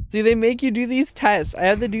 See, they make you do these tests. I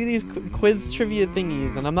have to do these quiz trivia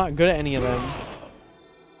thingies, and I'm not good at any of them.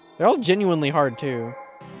 They're all genuinely hard, too.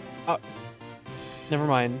 Oh. Never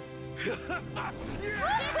mind.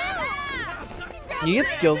 You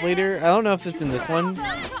get skills later. I don't know if it's in this one,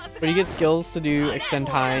 but you get skills to do extend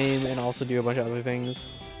time and also do a bunch of other things.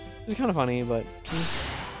 It's kind of funny, but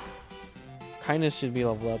kindness should be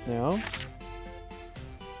leveled up now.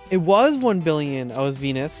 It was 1 billion. Oh, it was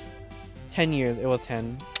Venus. 10 years. It was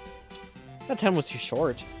 10. That 10 was too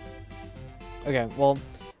short. Okay, well,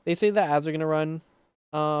 they say that ads are gonna run.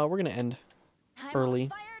 We're gonna end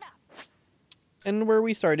early. And where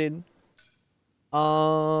we started.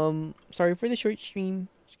 Sorry for the short stream.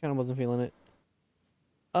 Just kind of wasn't feeling it.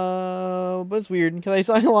 But it's weird because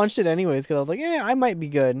I launched it anyways because I was like, yeah, I might be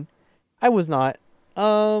good. I was not.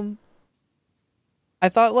 I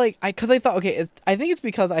thought like I thought okay, I think it's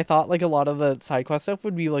because I thought like a lot of the side quest stuff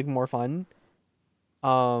would be like more fun.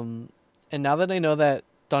 And now that I know that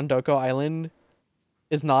Dondoko Island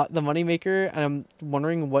is not the moneymaker, and I'm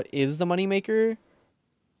wondering what is the moneymaker.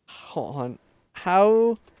 Hold on.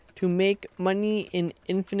 How to make money in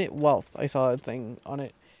infinite wealth. I saw a thing on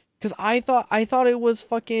it. Cause I thought it was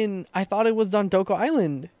Dondoko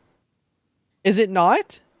Island. Is it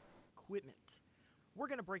not? Equipment. We're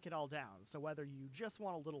gonna break it all down, so whether you just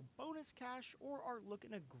want a little bonus cash or are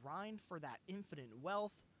looking to grind for that infinite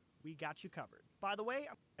wealth, we got you covered. By the way,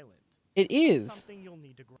 Island. It is. Something you'll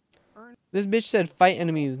need to earn. This bitch said fight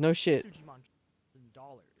enemies. No shit.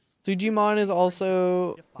 Sujimon is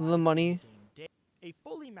also the money. A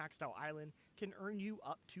fully maxed out island can earn you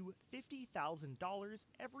up to $50,000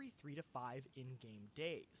 every 3 to 5 in-game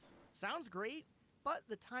days. Sounds great, but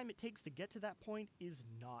the time it takes to get to that point is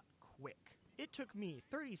not quick. It took me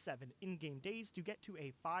 37 in-game days to get to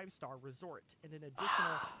a 5-star resort, and an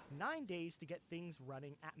additional 9 days to get things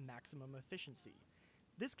running at maximum efficiency.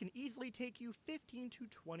 This can easily take you 15 to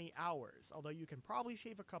 20 hours, although you can probably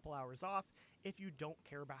shave a couple hours off if you don't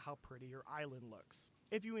care about how pretty your island looks.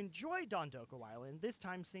 If you enjoy Dondoko Island, this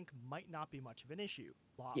time sink might not be much of an issue.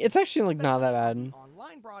 It's actually like not that bad.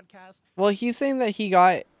 Online broadcast. Well, he's saying that he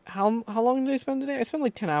got how long did I spend today? I spent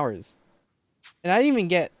like 10 hours. And I didn't even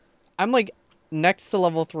get I'm like next to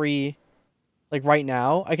level 3 like right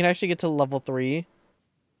now. I can actually get to level 3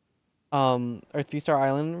 or 3-star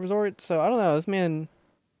island resort. So I don't know, this man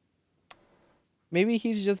maybe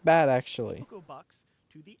he's just bad actually. Bucks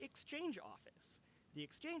to the exchange office. The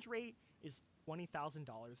exchange rate is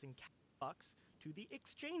 $20,000 in bucks to the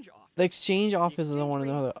exchange office. The exchange office is the one to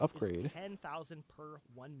know how to upgrade. 10,000 per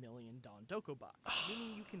 1 million Dondoko bucks,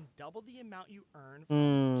 meaning you can double the amount you earn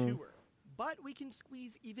from the tour. But we can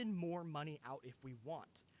squeeze even more money out if we want.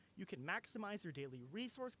 You can maximize your daily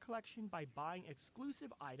resource collection by buying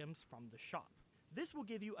exclusive items from the shop. This will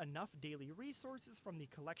give you enough daily resources from the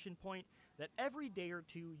collection point that every day or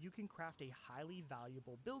two you can craft a highly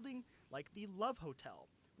valuable building like the Love Hotel,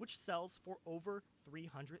 which sells for over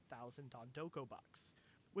 300,000 Dondoko bucks,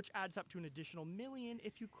 which adds up to an additional million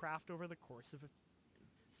if you craft over the course of a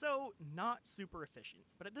So, not super efficient,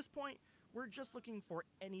 but at this point, we're just looking for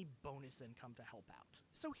any bonus income to help out.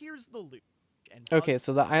 So here's the loot. And okay,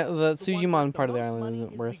 so the Sujimon part of the island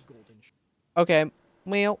isn't worth. Okay,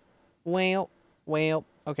 well,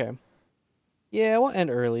 okay. Yeah, we'll end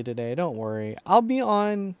early today. Don't worry. I'll be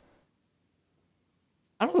on.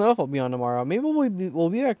 I don't know if I'll be on tomorrow. Maybe we'll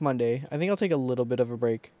be back Monday. I think I'll take a little bit of a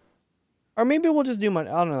break, or maybe we'll just do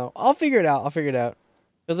Monday. I don't know. I'll figure it out. It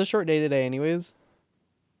was a short day today, anyways.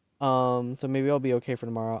 So maybe I'll be okay for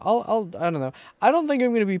tomorrow. I don't know. I don't think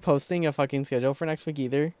I'm gonna be posting a fucking schedule for next week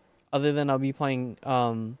either, other than I'll be playing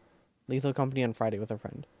Lethal Company on Friday with a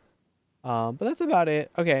friend. But that's about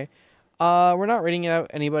it. Okay. We're not rating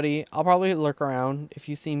out anybody. I'll probably lurk around if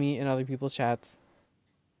you see me in other people's chats.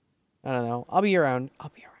 I don't know. I'll be around.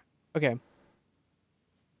 Okay.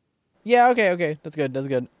 Yeah, okay. That's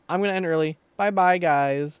good. I'm gonna end early. Bye,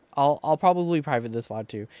 guys. I'll probably private this VOD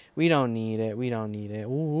too. We don't need it.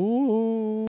 Ooh.